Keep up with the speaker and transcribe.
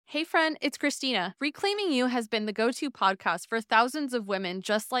Hey friend, it's Christina. Reclaiming You has been the go-to podcast for thousands of women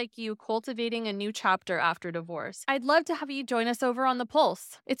just like you cultivating a new chapter after divorce. I'd love to have you join us over on The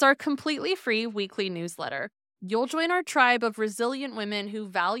Pulse. It's our completely free weekly newsletter. You'll join our tribe of resilient women who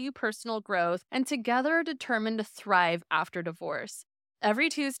value personal growth and together are determined to thrive after divorce. Every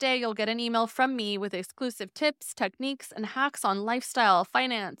Tuesday, you'll get an email from me with exclusive tips, techniques, and hacks on lifestyle,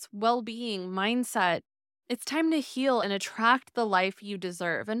 finance, well-being, mindset. It's time to heal and attract the life you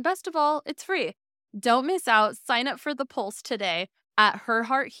deserve. And best of all, it's free. Don't miss out. Sign up for The Pulse today at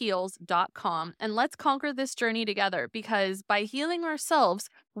herheartheals.com and let's conquer this journey together because by healing ourselves,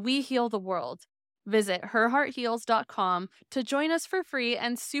 we heal the world. Visit herheartheals.com to join us for free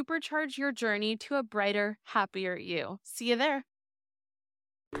and supercharge your journey to a brighter, happier you. See you there.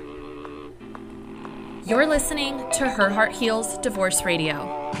 You're listening to Her Heart Heals Divorce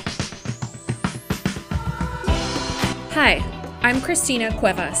Radio. Hi, I'm Christina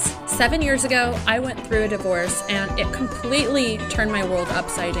Cuevas. 7 years ago, I went through a divorce and it completely turned my world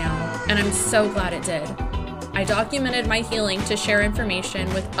upside down, and I'm so glad it did. I documented my healing to share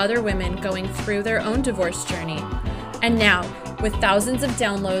information with other women going through their own divorce journey. And now, with thousands of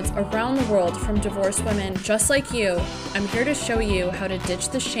downloads around the world from divorced women just like you, I'm here to show you how to ditch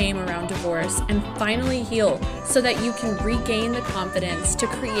the shame around divorce and finally heal so that you can regain the confidence to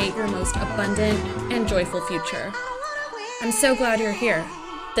create your most abundant and joyful future. I'm so glad you're here.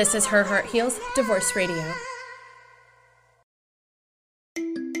 This is Her Heart Heals Divorce Radio.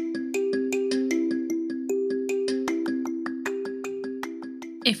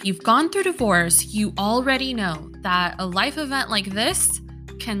 If you've gone through divorce, you already know that a life event like this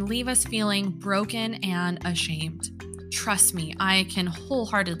can leave us feeling broken and ashamed. Trust me, I can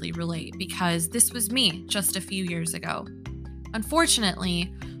wholeheartedly relate because this was me just a few years ago.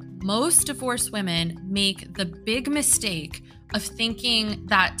 Unfortunately, most divorced women make the big mistake of thinking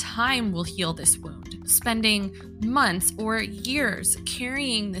that time will heal this wound, spending months or years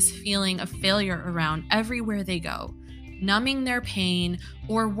carrying this feeling of failure around everywhere they go, numbing their pain,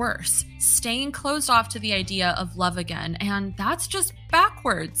 or worse, staying closed off to the idea of love again, and that's just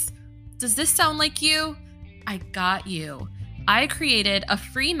backwards. Does this sound like you? I got you. I created a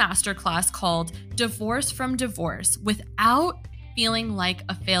free masterclass called Divorce from Divorce without feeling like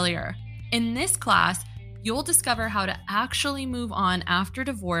a failure. In this class, you'll discover how to actually move on after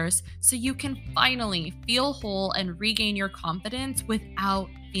divorce so you can finally feel whole and regain your confidence without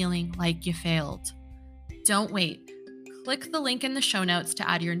feeling like you failed. Don't wait. Click the link in the show notes to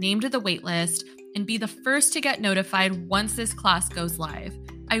add your name to the waitlist and be the first to get notified once this class goes live.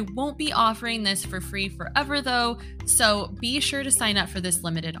 I won't be offering this for free forever though, so be sure to sign up for this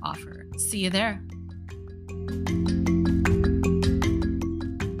limited offer. See you there.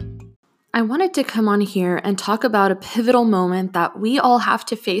 I wanted to come on here and talk about a pivotal moment that we all have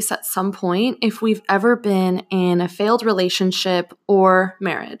to face at some point if we've ever been in a failed relationship or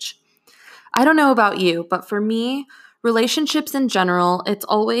marriage. I don't know about you, but for me, relationships in general, it's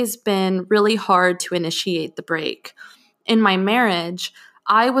always been really hard to initiate the break. In my marriage,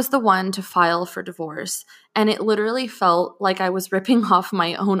 I was the one to file for divorce, and it literally felt like I was ripping off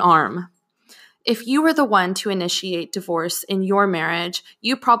my own arm. If you were the one to initiate divorce in your marriage,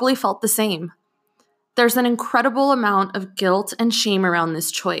 you probably felt the same. There's an incredible amount of guilt and shame around this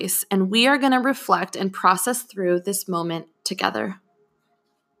choice, and we are going to reflect and process through this moment together.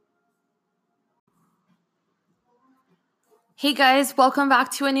 Hey guys, welcome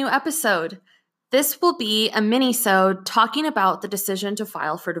back to a new episode. This will be a mini-sode talking about the decision to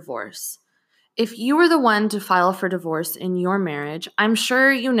file for divorce. If you were the one to file for divorce in your marriage, I'm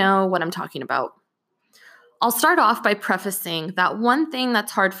sure you know what I'm talking about. I'll start off by prefacing that one thing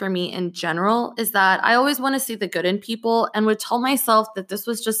that's hard for me in general is that I always want to see the good in people and would tell myself that this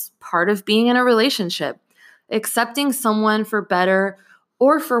was just part of being in a relationship, accepting someone for better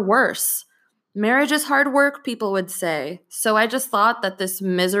or for worse. Marriage is hard work, people would say, so I just thought that this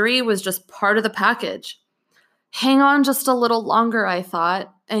misery was just part of the package. Hang on just a little longer, I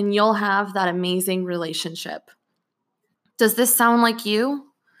thought, and you'll have that amazing relationship. Does this sound like you?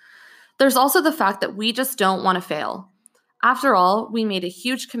 There's also the fact that we just don't want to fail. After all, we made a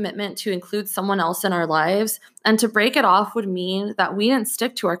huge commitment to include someone else in our lives, and to break it off would mean that we didn't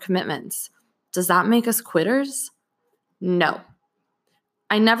stick to our commitments. Does that make us quitters? No.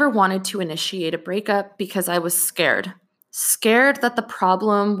 I never wanted to initiate a breakup because I was scared. Scared that the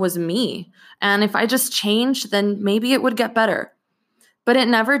problem was me, and if I just changed, then maybe it would get better. But it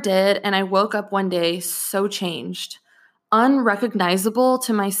never did, and I woke up one day so changed, unrecognizable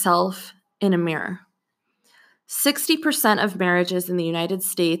to myself in a mirror. 60% of marriages in the United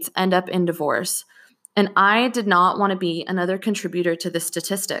States end up in divorce. And I did not want to be another contributor to this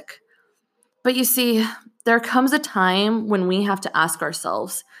statistic. But you see, there comes a time when we have to ask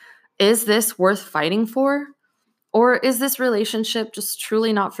ourselves, is this worth fighting for? Or is this relationship just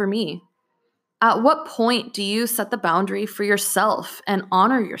truly not for me? At what point do you set the boundary for yourself and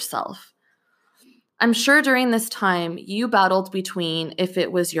honor yourself? I'm sure during this time you battled between if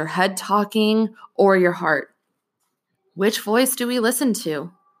it was your head talking or your heart. Which voice do we listen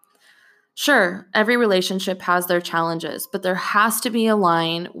to? Sure, every relationship has their challenges, but there has to be a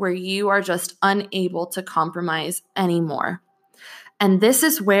line where you are just unable to compromise anymore. And this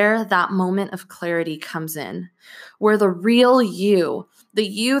is where that moment of clarity comes in, where the real you, the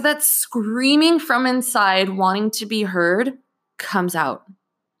you that's screaming from inside, wanting to be heard, comes out.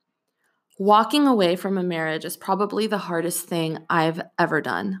 Walking away from a marriage is probably the hardest thing I've ever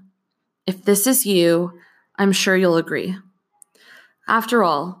done. If this is you, I'm sure you'll agree. After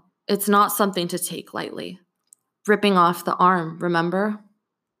all, it's not something to take lightly. Ripping off the arm, remember?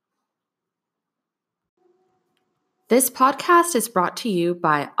 This podcast is brought to you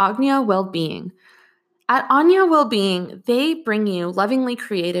by Agnya Wellbeing. At Anya Wellbeing, they bring you lovingly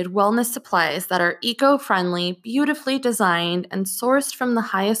created wellness supplies that are eco-friendly, beautifully designed, and sourced from the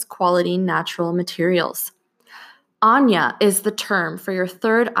highest quality natural materials. Anya is the term for your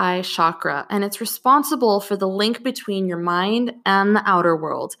third eye chakra, and it's responsible for the link between your mind and the outer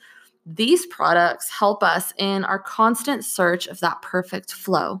world. These products help us in our constant search of that perfect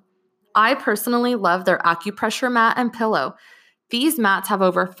flow. I personally love their acupressure mat and pillow. These mats have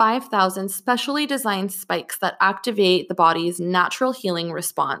over 5,000 specially designed spikes that activate the body's natural healing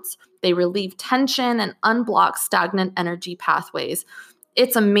response. They relieve tension and unblock stagnant energy pathways.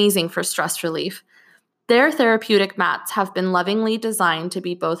 It's amazing for stress relief. Their therapeutic mats have been lovingly designed to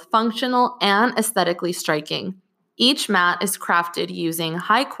be both functional and aesthetically striking. Each mat is crafted using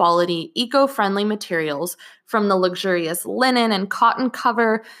high-quality, eco-friendly materials, from the luxurious linen and cotton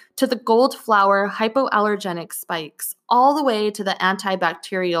cover to the gold flower hypoallergenic spikes, all the way to the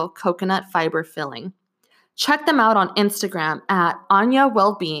antibacterial coconut fiber filling. Check them out on Instagram at Anya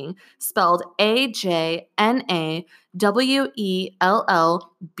Wellbeing, spelled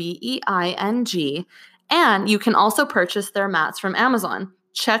AJNAWELLBEING, and you can also purchase their mats from Amazon.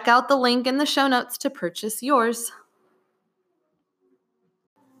 Check out the link in the show notes to purchase yours.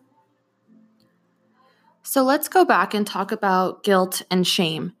 So let's go back and talk about guilt and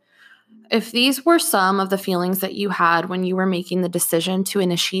shame. If these were some of the feelings that you had when you were making the decision to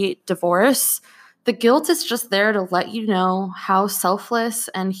initiate divorce, the guilt is just there to let you know how selfless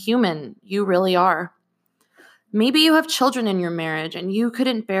and human you really are. Maybe you have children in your marriage and you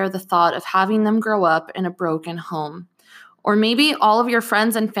couldn't bear the thought of having them grow up in a broken home. Or maybe all of your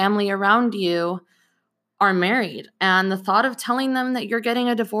friends and family around you are married, and the thought of telling them that you're getting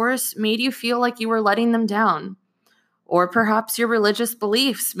a divorce made you feel like you were letting them down. Or perhaps your religious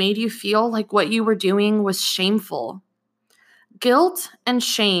beliefs made you feel like what you were doing was shameful. Guilt and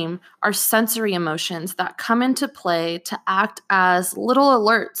shame are sensory emotions that come into play to act as little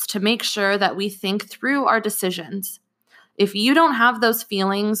alerts to make sure that we think through our decisions. If you don't have those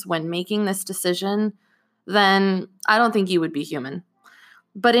feelings when making this decision, then I don't think you would be human.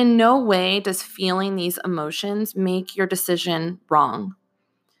 But in no way does feeling these emotions make your decision wrong.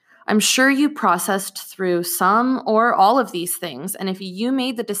 I'm sure you processed through some or all of these things, and if you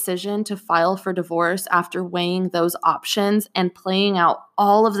made the decision to file for divorce after weighing those options and playing out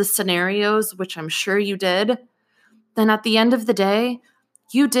all of the scenarios, which I'm sure you did, then at the end of the day,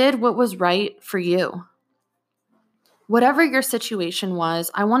 you did what was right for you. Whatever your situation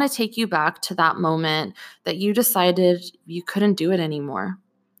was, I want to take you back to that moment that you decided you couldn't do it anymore.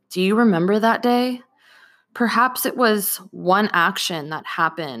 Do you remember that day? Perhaps it was one action that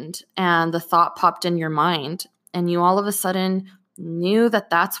happened and the thought popped in your mind and you all of a sudden knew that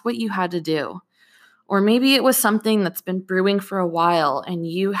that's what you had to do. Or maybe it was something that's been brewing for a while and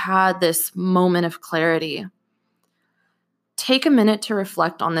you had this moment of clarity. Take a minute to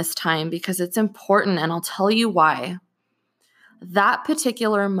reflect on this time because it's important, and I'll tell you why. That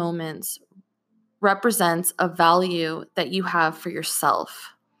particular moment represents a value that you have for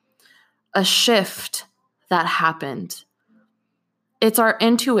yourself, a shift that happened. It's our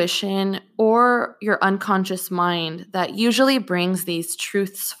intuition or your unconscious mind that usually brings these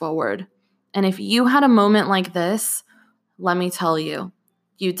truths forward. And if you had a moment like this, let me tell you,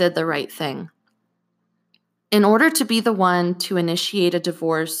 you did the right thing. In order to be the one to initiate a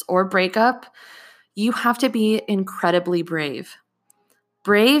divorce or breakup, you have to be incredibly brave.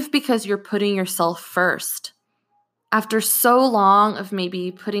 Brave because you're putting yourself first. After so long of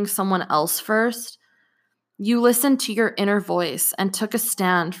maybe putting someone else first, you listened to your inner voice and took a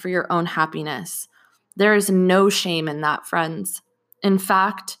stand for your own happiness. There is no shame in that, friends. In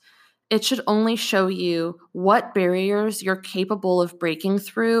fact, it should only show you what barriers you're capable of breaking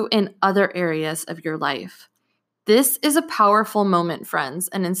through in other areas of your life. This is a powerful moment, friends,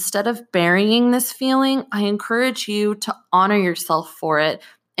 and instead of burying this feeling, I encourage you to honor yourself for it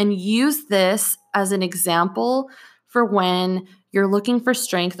and use this as an example for when you're looking for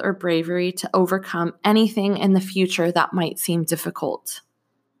strength or bravery to overcome anything in the future that might seem difficult.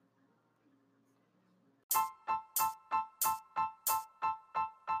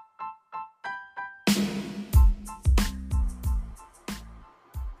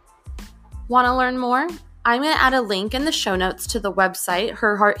 Want to learn more? I'm going to add a link in the show notes to the website,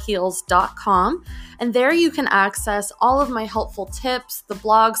 herheartheals.com, and there you can access all of my helpful tips, the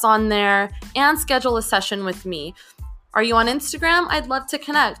blogs on there, and schedule a session with me. Are you on Instagram? I'd love to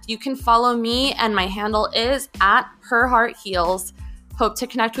connect. You can follow me, and my handle is @herheartheals. Hope to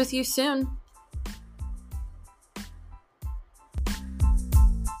connect with you soon.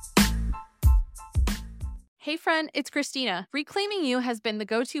 Hey friend, it's Christina. Reclaiming You has been the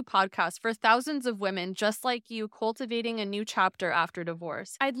go-to podcast for thousands of women just like you cultivating a new chapter after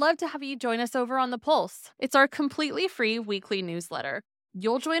divorce. I'd love to have you join us over on The Pulse. It's our completely free weekly newsletter.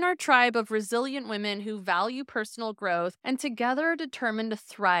 You'll join our tribe of resilient women who value personal growth and together are determined to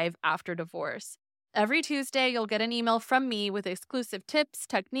thrive after divorce. Every Tuesday, you'll get an email from me with exclusive tips,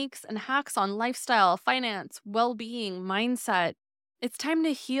 techniques, and hacks on lifestyle, finance, well-being, mindset. It's time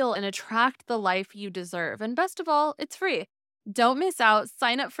to heal and attract the life you deserve. And best of all, it's free. Don't miss out.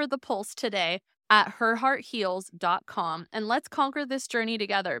 Sign up for The Pulse today at herheartheals.com. And let's conquer this journey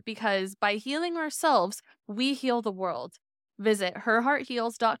together because by healing ourselves, we heal the world. Visit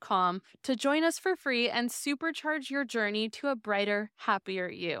herheartheals.com to join us for free and supercharge your journey to a brighter, happier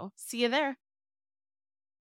you. See you there.